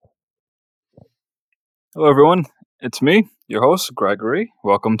Hello, everyone. It's me, your host, Gregory.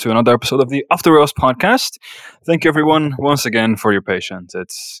 Welcome to another episode of the Off the Rails podcast. Thank you, everyone, once again for your patience.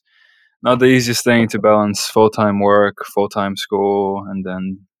 It's not the easiest thing to balance full time work, full time school, and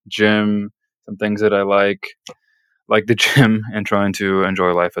then gym, some things that I like the gym, and trying to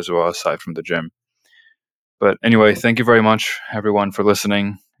enjoy life as well aside from the gym. But anyway, thank you very much, everyone, for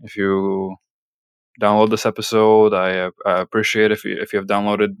listening. If you download this episode, I appreciate if you have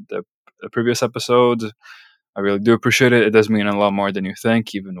downloaded the previous episodes. I really do appreciate it. It does mean a lot more than you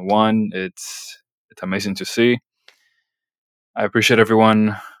think. Even one, it's amazing to see. I appreciate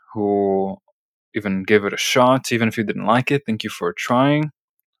everyone who even gave it a shot, even if you didn't like it. Thank you for trying.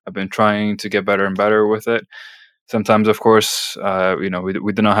 I've been trying to get better and better with it. Sometimes, of course, we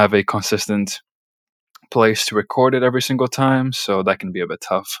do not have a consistent place to record it every single time, so that can be a bit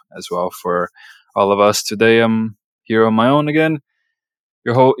tough as well for all of us. Today, I'm here on my own again.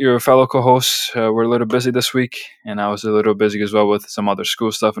 Your fellow co-hosts were a little busy this week, and I was a little busy as well with some other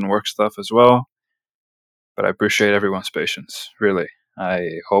school stuff and work stuff as well. But I appreciate everyone's patience. Really, I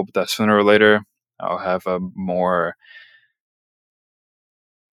hope that sooner or later I'll have a more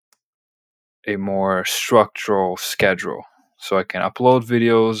structural schedule, so I can upload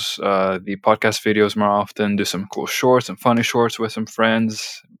videos, the podcast videos more often, do some cool shorts and funny shorts with some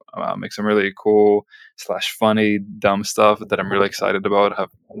friends, make some really cool slash funny dumb stuff that I'm really excited about. Have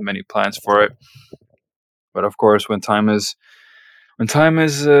many plans for it. But of course, when time is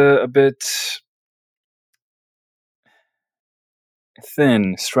a bit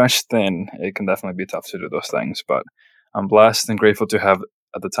thin, stretched thin, it can definitely be tough to do those things. But I'm blessed and grateful to have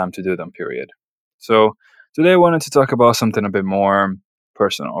at the time to do them. Period. So today I wanted to talk about something a bit more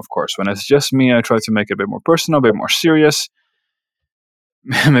personal. Of course, when it's just me, I try to make it a bit more personal, a bit more serious.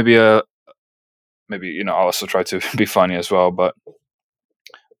 maybe I'll also try to be funny as well, but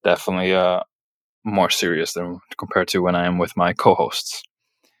definitely more serious than compared to when I am with my co-hosts.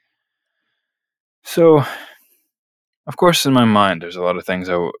 So, of course, in my mind, there's a lot of things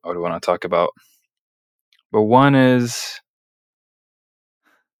I would want to talk about. But one is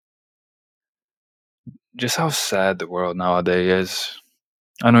just how sad the world nowadays is.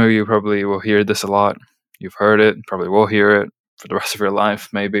 I know you probably will hear this a lot. You've heard it, probably will hear it for the rest of your life,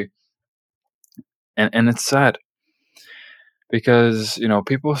 maybe. And it's sad because,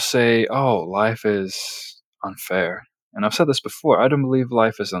 people say, oh, life is unfair. And I've said this before. I don't believe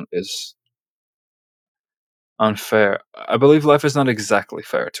life is unfair. I believe life is not exactly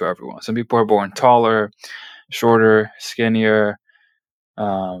fair to everyone. Some people are born taller, shorter, skinnier,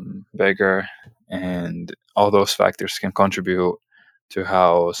 bigger, and all those factors can contribute to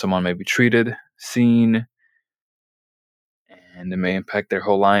how someone may be treated, seen, and it may impact their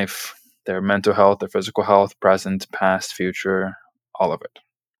whole life, their mental health, their physical health, present, past, future, all of it.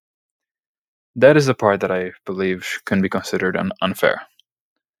 That is the part that I believe can be considered unfair.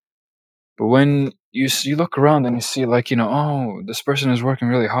 But when you look around and you see, like, oh, this person is working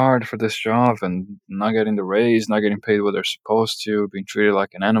really hard for this job and not getting the raise, not getting paid what they're supposed to, being treated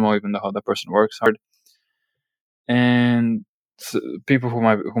like an animal, even though that person works hard. And people who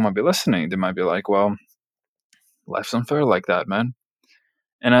might be listening, they might be like, well, life's unfair like that, man.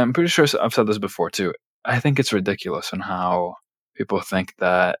 And I'm pretty sure I've said this before too. I think it's ridiculous on how people think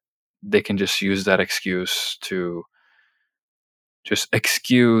that they can just use that excuse to just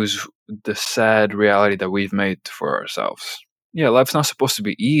excuse the sad reality that we've made for ourselves. Yeah, life's not supposed to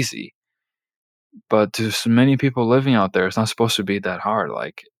be easy, but to so many people living out there, it's not supposed to be that hard.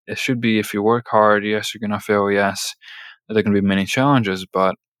 Like, it should be, if you work hard, yes, you're gonna fail, yes, there are gonna be many challenges,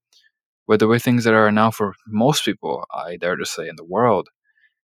 but with the way things that are now for most people, I dare to say, in the world,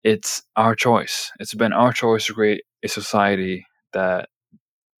 it's our choice. It's been our choice to create a society that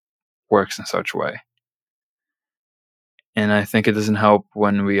works in such a way. And I think it doesn't help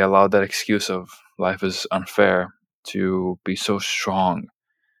when we allow that excuse of life is unfair to be so strong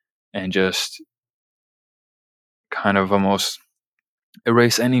and just kind of almost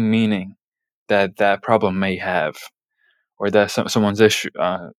erase any meaning that that problem may have, or that someone's issue,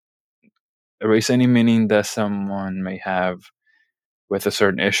 erase any meaning that someone may have with a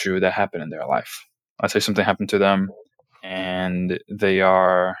certain issue that happened in their life. Let's say something happened to them and they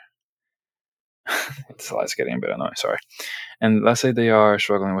are it's getting a bit annoying, sorry. And let's say they are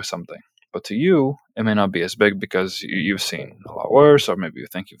struggling with something. But to you, it may not be as big because you've seen a lot worse, or maybe you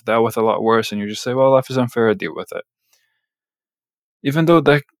think you've dealt with a lot worse, and you just say, well, life is unfair, I deal with it. Even though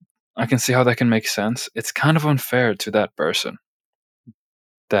that I can see how that can make sense, it's kind of unfair to that person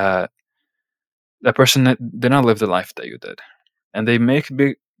that that person did not live the life that you did. And they may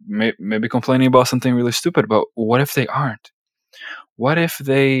be complaining about something really stupid, but what if they aren't? What if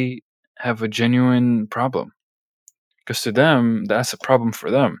they have a genuine problem. Because to them, that's a problem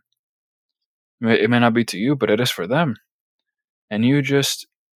for them. It may not be to you, but it is for them. And you just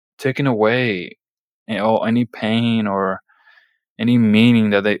taking away any pain or any meaning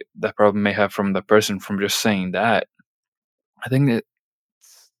that problem may have from the person from just saying that. I think that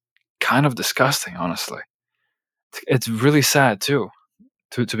kind of disgusting, honestly. It's really sad too,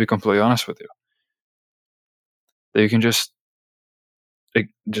 to be completely honest with you, that you can just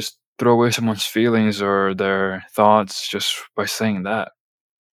throw away someone's feelings or their thoughts just by saying that.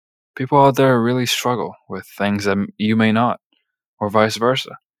 People out there really struggle with things that you may not, or vice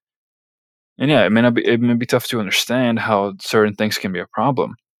versa. And yeah, it may be tough to understand how certain things can be a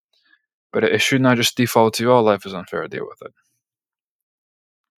problem, but it should not just default to, oh, life is unfair, deal with it.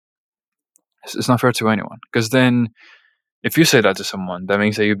 It's not fair to anyone, because then if you say that to someone, that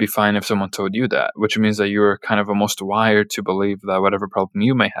means that you'd be fine if someone told you that, which means that you're kind of almost wired to believe that whatever problem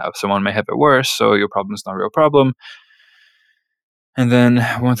you may have, someone may have it worse, so your problem is not a real problem. And then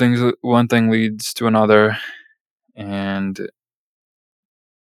one thing leads to another, and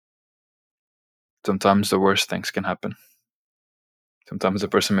sometimes the worst things can happen. Sometimes the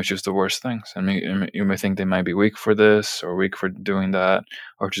person may choose the worst things, and you may think they might be weak for this or weak for doing that,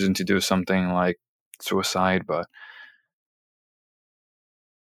 or choosing to do something like suicide. But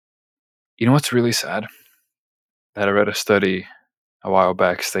you know what's really sad? That I read a study a while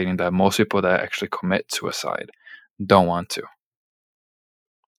back stating that most people that actually commit suicide don't want to.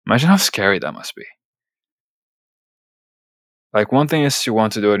 Imagine how scary that must be. Like, one thing is you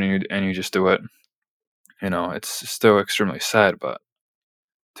want to do it and you just do it. It's still extremely sad, but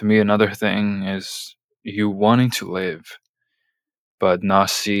to me, another thing is you wanting to live, but not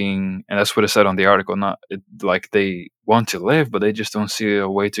seeing, and that's what it said on the article. Like they want to live, but they just don't see a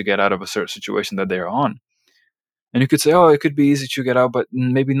way to get out of a certain situation that they're on. And you could say, oh, it could be easy to get out, but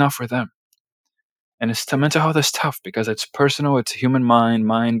maybe not for them. And mental health is tough because it's personal, it's human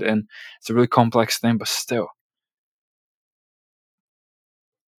mind, and it's a really complex thing. But still,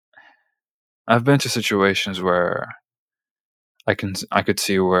 I've been to situations where I could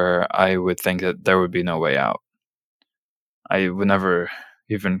see where I would think that there would be no way out. I would never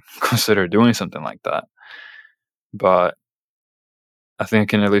even consider doing something like that. But I think I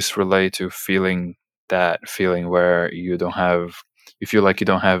can at least relate to feeling that feeling where you feel like you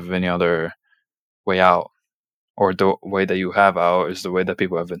don't have any other way out, or the way that you have out is the way that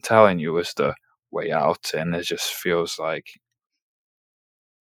people have been telling you is the way out, and it just feels like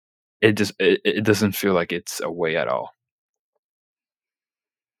it doesn't feel like it's a way at all.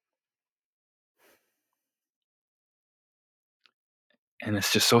 And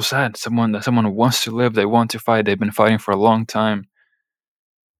it's just so sad. Someone who wants to live, they want to fight, they've been fighting for a long time,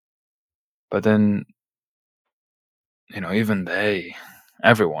 but then even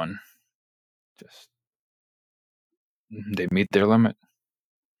everyone, just they meet their limit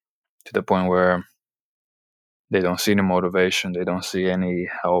to the point where they don't see any motivation, they don't see any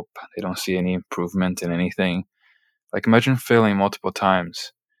help, they don't see any improvement in anything. Like, imagine failing multiple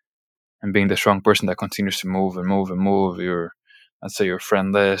times and being the strong person that continues to move and move and move. Let's say you're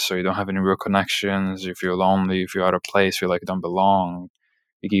friendless, or you don't have any real connections, you feel lonely, you feel out of place, feel like you don't belong.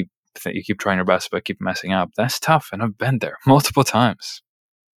 You keep trying your best but keep messing up. That's tough, and I've been there multiple times.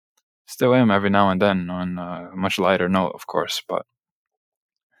 Still am every now and then, on a much lighter note, of course, but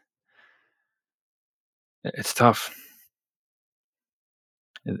it's tough.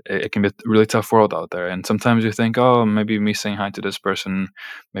 It can be a really tough world out there, and sometimes you think, oh, maybe me saying hi to this person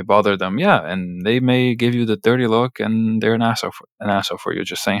may bother them. Yeah, and they may give you the dirty look, and they're an asshole for you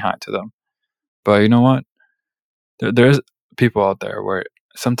just saying hi to them. But you know what? There's people out there where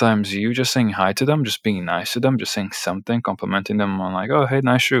sometimes you just saying hi to them, just being nice to them, just saying something, complimenting them on, like, oh, hey,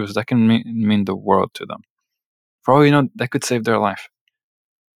 nice shoes, that can mean the world to them. For all you know, that could save their life.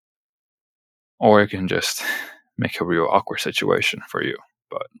 Or it can just make a real awkward situation for you.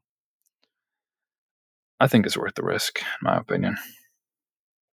 But I think it's worth the risk, in my opinion.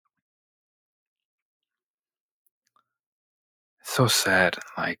 It's so sad.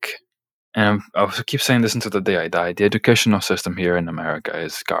 Like, and I keep saying this until the day I die. The educational system here in America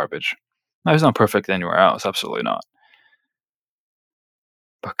is garbage. Now, it's not perfect anywhere else, absolutely not.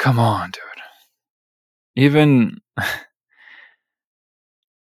 But come on, dude. Even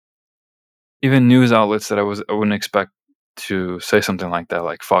even news outlets that I wouldn't expect to say something like that,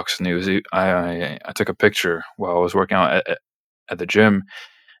 like Fox News. I took a picture while I was working out at the gym,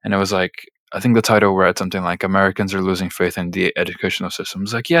 and it was like, I think the title read something like "Americans are losing faith in the educational system."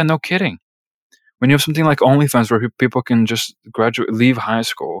 It's like, yeah, no kidding. When you have something like OnlyFans where people can just leave high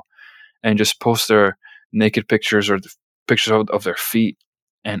school and just post their naked pictures or pictures of their feet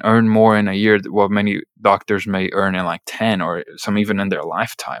and earn more in a year than what many doctors may earn in like 10 or some even in their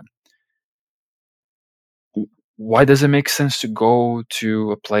lifetime. Why does it make sense to go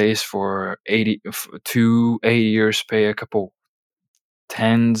to a place for 80 years, pay a couple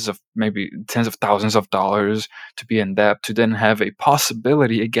maybe tens of thousands of dollars to be in debt, to then have a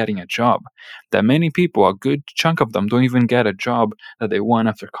possibility of getting a job that many people, a good chunk of them, don't even get a job that they want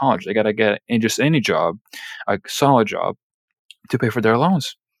after college. They got to get in just any job, a solid job, to pay for their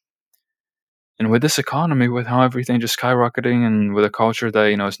loans. And with this economy, with how everything just skyrocketing, and with a culture that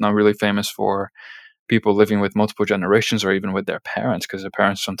is not really famous for people living with multiple generations or even with their parents, because their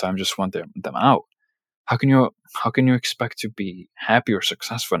parents sometimes just want them out. How can you expect to be happy or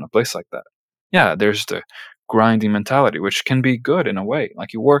successful in a place like that? Yeah, there's the grinding mentality, which can be good in a way.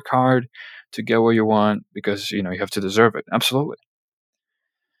 Like, you work hard to get what you want because you have to deserve it. Absolutely.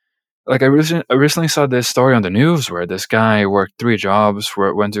 Like, I recently saw this story on the news where this guy worked 3 jobs,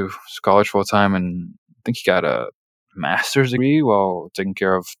 went to college full time, and I think he got a master's degree while taking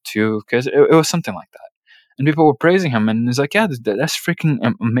care of 2 kids. It was something like that, and people were praising him, and he's like, "Yeah, that's freaking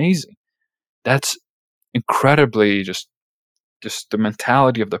amazing. That's incredibly just the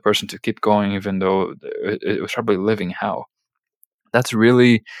mentality of the person to keep going, even though it was probably living hell. That's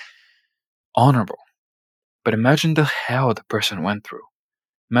really honorable. But imagine the hell the person went through.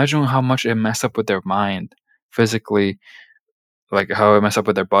 Imagine how much it messed up with their mind physically, like how it messed up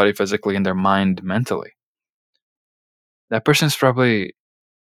with their body physically and their mind mentally. That person's probably,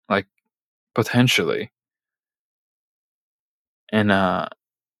 like, potentially in a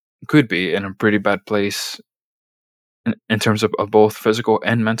could be in a pretty bad place in terms of both physical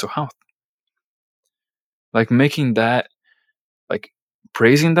and mental health. Like, making that, like,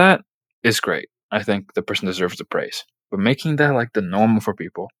 praising that is great. I think the person deserves the praise. But making that like the normal for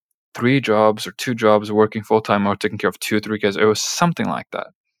people, 3 jobs or 2 jobs, working full time or taking care of 2 or 3 kids, it was something like that.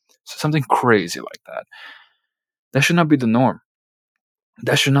 Something crazy like that. That should not be the norm.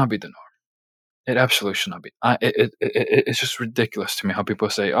 That should not be the norm. It absolutely should not be. It's just ridiculous to me how people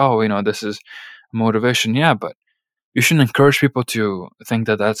say, "Oh, this is motivation." Yeah, but you shouldn't encourage people to think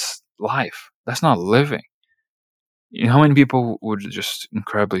that that's life. That's not living. You know how many people would just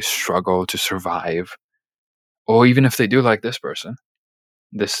incredibly struggle to survive, or even if they do, like this person,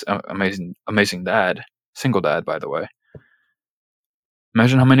 this amazing dad, single dad, by the way.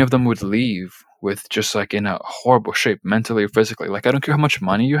 Imagine how many of them would leave with just like in a horrible shape, mentally or physically. Like, I don't care how much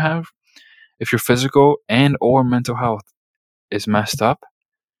money you have, if your physical and or mental health is messed up,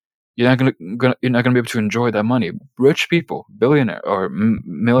 you're not gonna be able to enjoy that money. Rich people, billionaire or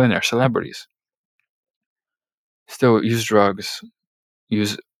millionaire celebrities, still use drugs,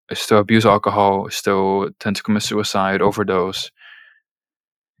 use still abuse alcohol, still tend to commit suicide, overdose.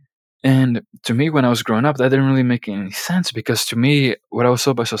 And to me, when I was growing up, that didn't really make any sense, because to me, what I was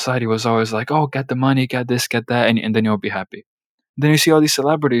told by society was always like, "Oh, get the money, get this, get that, and then you'll be happy." Then you see all these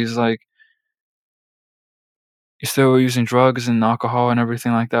celebrities, like, you're still using drugs and alcohol and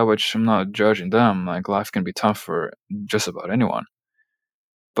everything like that, which I'm not judging them. Like, life can be tough for just about anyone.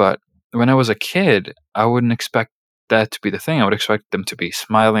 But when I was a kid, I wouldn't expect that to be the thing. I would expect them to be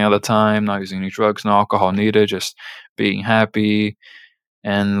smiling all the time, not using any drugs, no alcohol needed, just being happy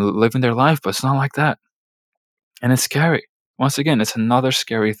and living their life. But it's not like that. And it's scary. Once again, it's another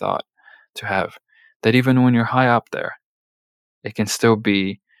scary thought to have, that even when you're high up there, it can still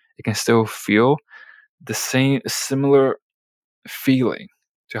be, it can still feel the similar feeling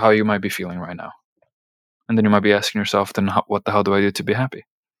to how you might be feeling right now. And then you might be asking yourself, then what the hell do I do to be happy?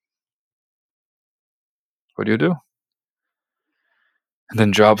 What do you do? And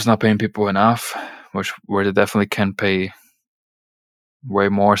then jobs not paying people enough, where they definitely can pay way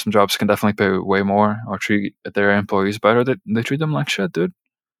more. Some jobs can definitely pay way more or treat their employees better. They treat them like shit, dude.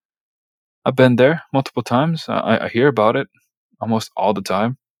 I've been there multiple times. I hear about it almost all the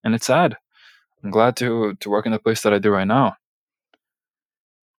time, and it's sad. I'm glad to work in the place that I do right now.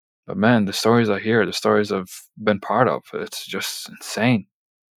 But man, the stories I hear, the stories I've been part of, it's just insane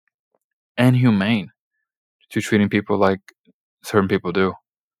and humane to treating people like certain people do.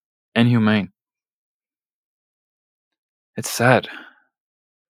 Inhumane. It's sad,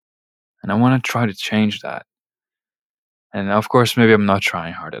 and I want to try to change that. And of course, maybe I'm not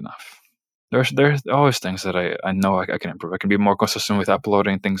trying hard enough. There's always things that I know I can improve. I can be more consistent with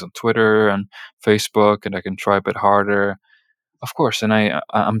uploading things on Twitter and Facebook, and I can try a bit harder. Of course, and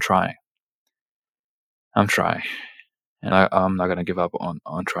I'm trying. I'm trying, and I'm not gonna give up on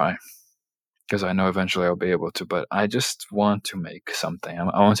trying, because I know eventually I'll be able to. But I just want to make something. I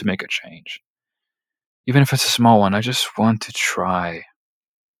want to make a change, even if it's a small one. I just want to try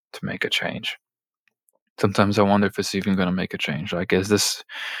to make a change. Sometimes I wonder if it's even gonna make a change. Like, is this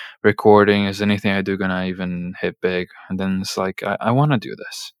recording, is anything I do gonna even hit big? And then it's like, I want to do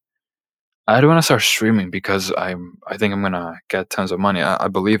this. I don't want to start streaming because I think I'm gonna get tons of money. I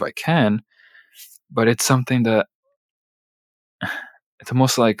believe I can, but it's something that it's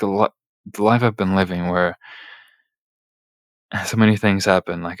almost like the life I've been living, where so many things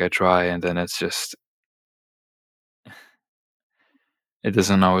happen. Like I try, and then it's just it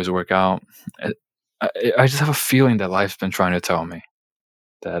doesn't always work out. It, I just have a feeling that life's been trying to tell me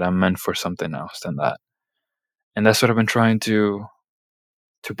that I'm meant for something else than that, and that's what I've been trying to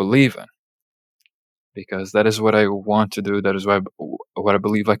believe in, because that is what I want to do. That is what I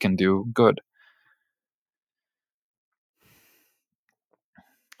believe I can do good.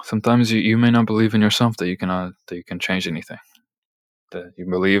 Sometimes you may not believe in yourself that you can change anything. That you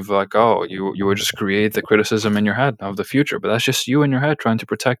believe like, oh, you would just create the criticism in your head of the future, but that's just you in your head trying to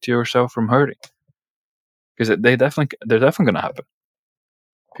protect yourself from hurting. Because they're definitely gonna happen.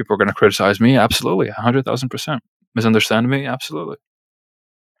 People are gonna criticize me, absolutely, 100,000%. Misunderstand me, absolutely.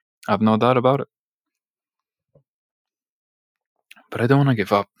 I have no doubt about it. But I don't want to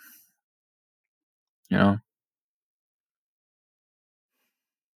give up. You know,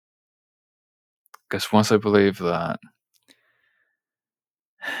 because once I believe that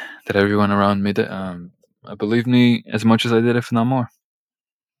everyone around me believed me as much as I did, if not more.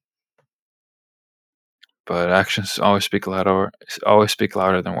 But actions always speak louder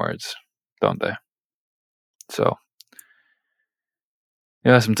than words, don't they? So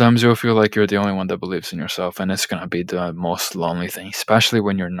yeah, sometimes you'll feel like you're the only one that believes in yourself, and it's gonna be the most lonely thing, especially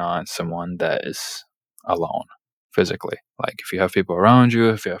when you're not someone that is alone physically. Like if you have people around you,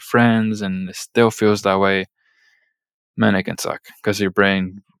 if you have friends, and it still feels that way, man, it can suck because your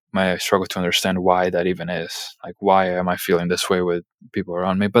brain might struggle to understand why that even is. Like, why am I feeling this way with people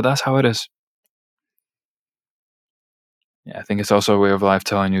around me? But that's how it is. Yeah, I think it's also a way of life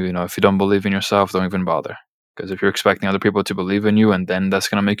telling you, if you don't believe in yourself, don't even bother. Because if you're expecting other people to believe in you and then that's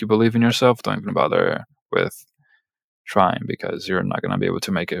going to make you believe in yourself, don't even bother with trying, because you're not going to be able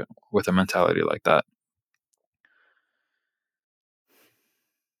to make it with a mentality like that.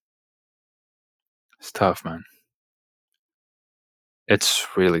 It's tough, man. It's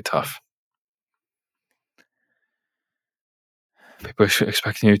really tough. People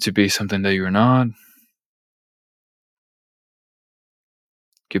expecting you to be something that you're not.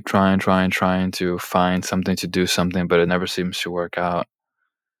 Keep trying to find something to do something, but it never seems to work out.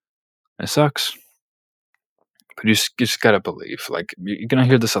 It sucks. But you just gotta believe. Like, you're gonna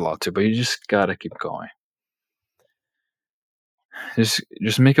hear this a lot too, but you just gotta keep going.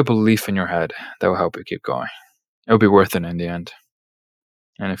 Just make a belief in your head that will help you keep going. It'll be worth it in the end.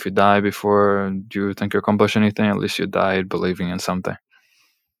 And if you die before you think you accomplish anything, at least you died believing in something.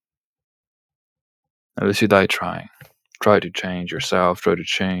 At least you died trying. Try to change yourself, try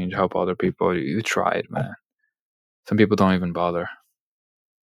to help other people. You tried, man. Some people don't even bother.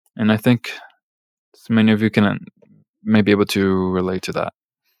 And I think many of you may be able to relate to that.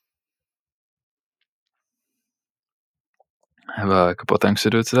 I have a couple of things to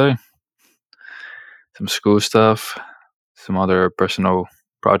do today. Some school stuff, some other personal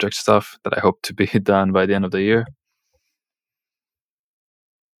project stuff that I hope to be done by the end of the year.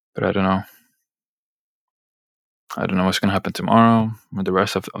 But I don't know. I don't know what's going to happen tomorrow or the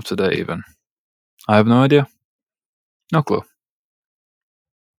rest of today, even. I have no idea. No clue.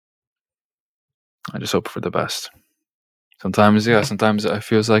 I just hope for the best. Sometimes it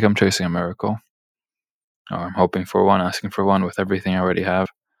feels like I'm chasing a miracle. Or I'm hoping for one, asking for one with everything I already have.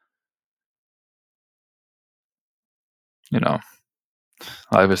 You know,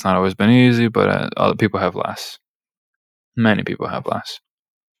 life has not always been easy, but other people have less. Many people have less.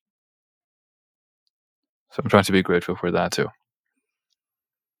 So I'm trying to be grateful for that too.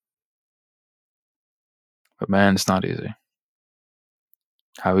 But man, it's not easy.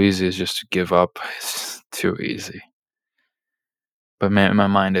 How easy is just to give up? It's too easy. But man, in my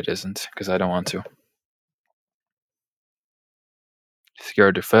mind, it isn't, because I don't want to.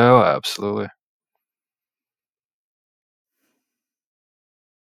 Scared to fail? Absolutely.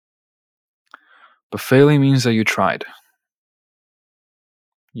 But failing means that you tried.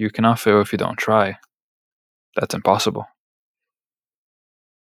 You cannot fail if you don't try. That's impossible.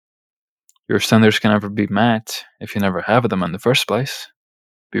 Your standards can never be met if you never have them in the first place.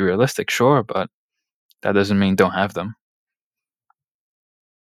 Be realistic, sure, but that doesn't mean don't have them.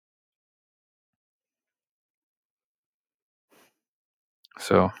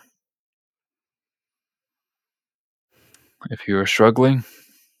 So, if you are struggling,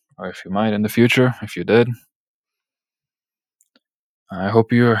 or if you might in the future, if you did, I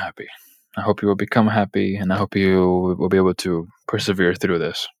hope you are happy. I hope you will become happy, and I hope you will be able to persevere through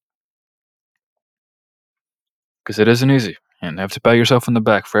this. Because it isn't easy. And you have to pat yourself on the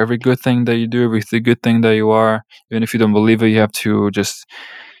back for every good thing that you do, good thing that you are. Even if you don't believe it, you have to just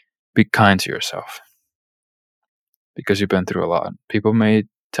be kind to yourself. Because you've been through a lot. People may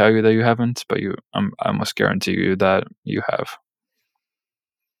tell you that you haven't, but I must guarantee you that you have.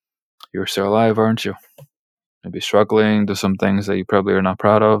 You're still alive, aren't you? Maybe struggling, do some things that you probably are not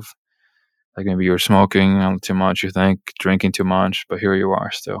proud of. Like maybe you're smoking too much, you think, drinking too much, but here you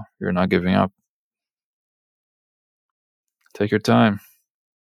are still. You're not giving up. Take your time.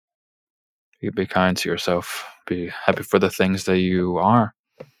 Be kind to yourself. Be happy for the things that you are,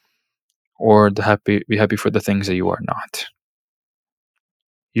 or be happy for the things that you are not.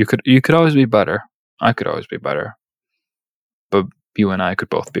 You could always be better. I could always be better, but you and I could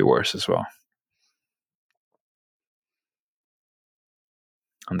both be worse as well.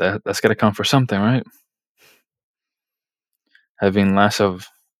 And that's gotta come for something, right? Having less of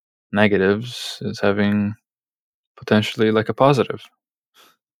negatives is having potentially like a positive,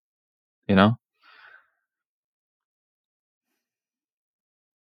 you know?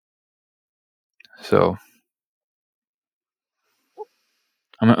 So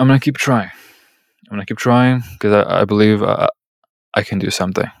I'm gonna keep trying. I'm gonna keep trying because I believe I can do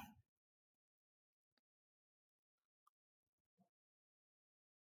something.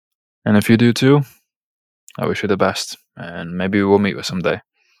 And if you do too, I wish you the best. And maybe we'll meet someday.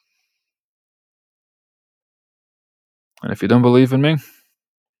 And if you don't believe in me,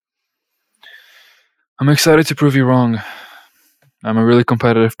 I'm excited to prove you wrong. I'm a really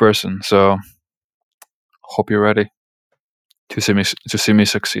competitive person, so hope you're ready to see me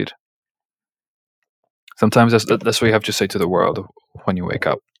succeed. Sometimes that's what you have to say to the world when you wake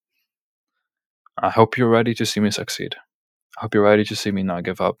up. I hope you're ready to see me succeed. I hope you're ready to see me not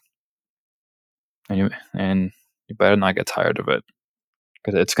give up. And you better not get tired of it,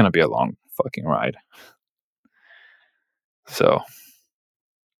 because it's gonna be a long fucking ride. So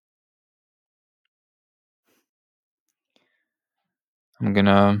I'm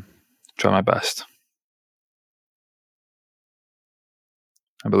gonna try my best.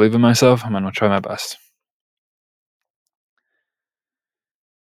 I believe in myself. I'm gonna try my best.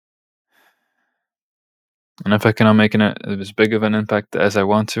 And if I cannot make it as big of an impact as I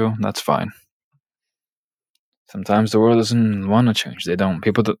want to, that's fine. Sometimes the world doesn't want to change. They don't.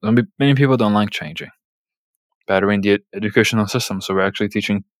 Many people don't like changing. Bettering the educational system, so we're actually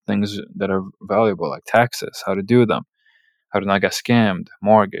teaching things that are valuable, like taxes, how to do them, how to not get scammed,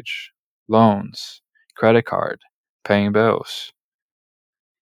 mortgage, loans, credit card, paying bills,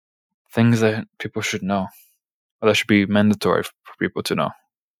 things that people should know, or that should be mandatory for people to know,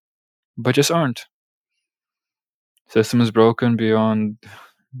 but just aren't. System is broken beyond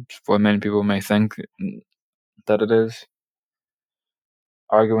what many people may think that it is.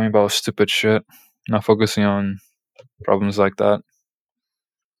 Arguing about stupid shit, not focusing on problems like that.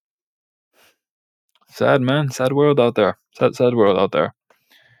 Sad, man. Sad world out there. Sad world out there.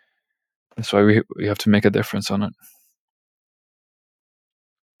 That's why we have to make a difference on it.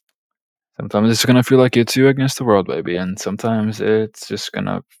 Sometimes it's gonna feel like it's you against the world, baby, and sometimes it's just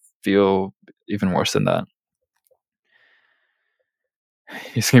gonna feel even worse than that.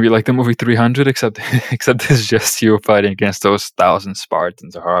 It's gonna be like the movie 300, except it's just you fighting against those 1,000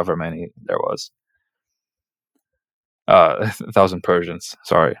 Spartans or however many there was. 1,000 Persians.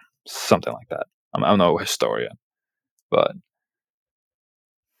 Sorry, something like that. I'm no historian, but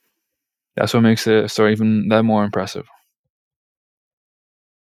that's what makes the story even that more impressive.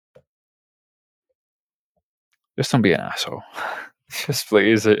 Just don't be an asshole. Just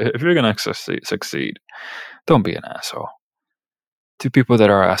please, if you're gonna succeed, don't be an asshole. To people that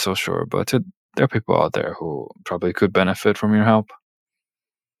are assholes, sure, but there are people out there who probably could benefit from your help.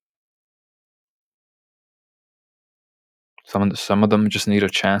 Some of them just need a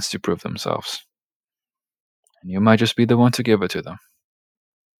chance to prove themselves, and you might just be the one to give it to them.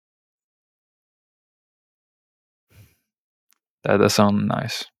 That does sound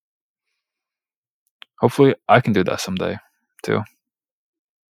nice. Hopefully, I can do that someday, too.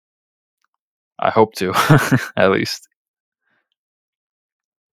 I hope to, at least.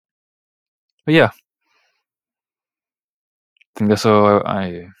 But yeah, I think that's all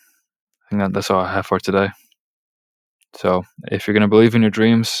I think that's all I have for today. So, if you're gonna believe in your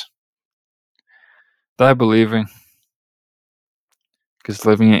dreams, die believing, because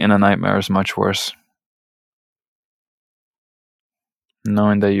living in a nightmare is much worse.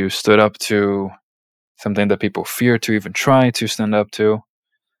 Knowing that you stood up to something that people fear to even try to stand up to,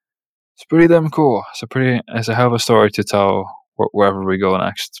 it's pretty damn cool. It's a hell of a story to tell wherever we go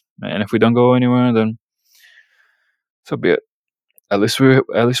next. And if we don't go anywhere, then so be it. At least we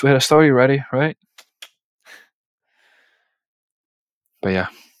had a story ready, right? But yeah,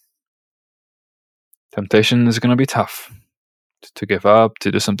 temptation is gonna be tough to give up,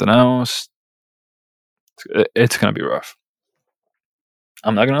 to do something else. It's gonna be rough.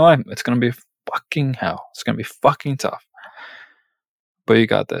 I'm not gonna lie, it's gonna be fucking hell. It's gonna be fucking tough. But you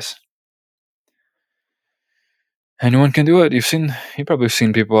got this. Anyone can do it. You've probably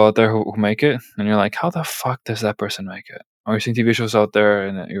seen people out there who make it, and you're like, how the fuck does that person make it? Or you've seen TV shows out there,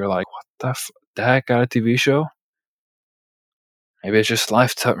 and you're like, what the that got a TV show? Maybe it's just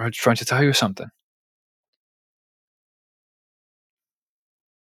life trying to tell you something.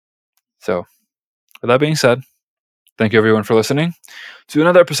 So, with that being said, thank you everyone for listening to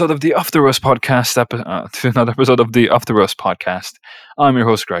another episode of the Off the Roast podcast. I'm your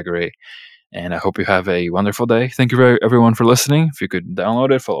host Gregory, and I hope you have a wonderful day. Thank you everyone for listening. If you could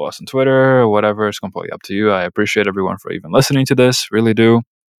download it, follow us on Twitter or whatever, it's completely up to you. I appreciate everyone for even listening to this, really do.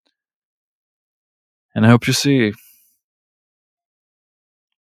 And I hope to see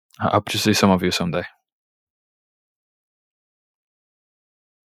some of you someday.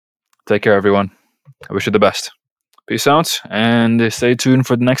 Take care, everyone. I wish you the best. Peace out, and stay tuned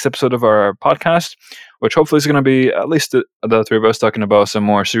for the next episode of our podcast, which hopefully is going to be at least the three of us talking about some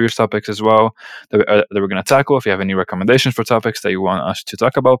more serious topics as well that we're going to tackle. If you have any recommendations for topics that you want us to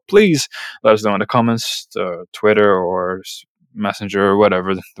talk about, please let us know in the comments, Twitter or Messenger or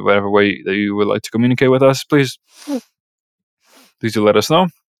whatever way that you would like to communicate with us. Please do let us know.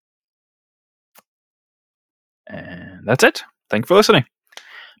 And that's it. Thank you for listening.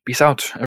 Peace out.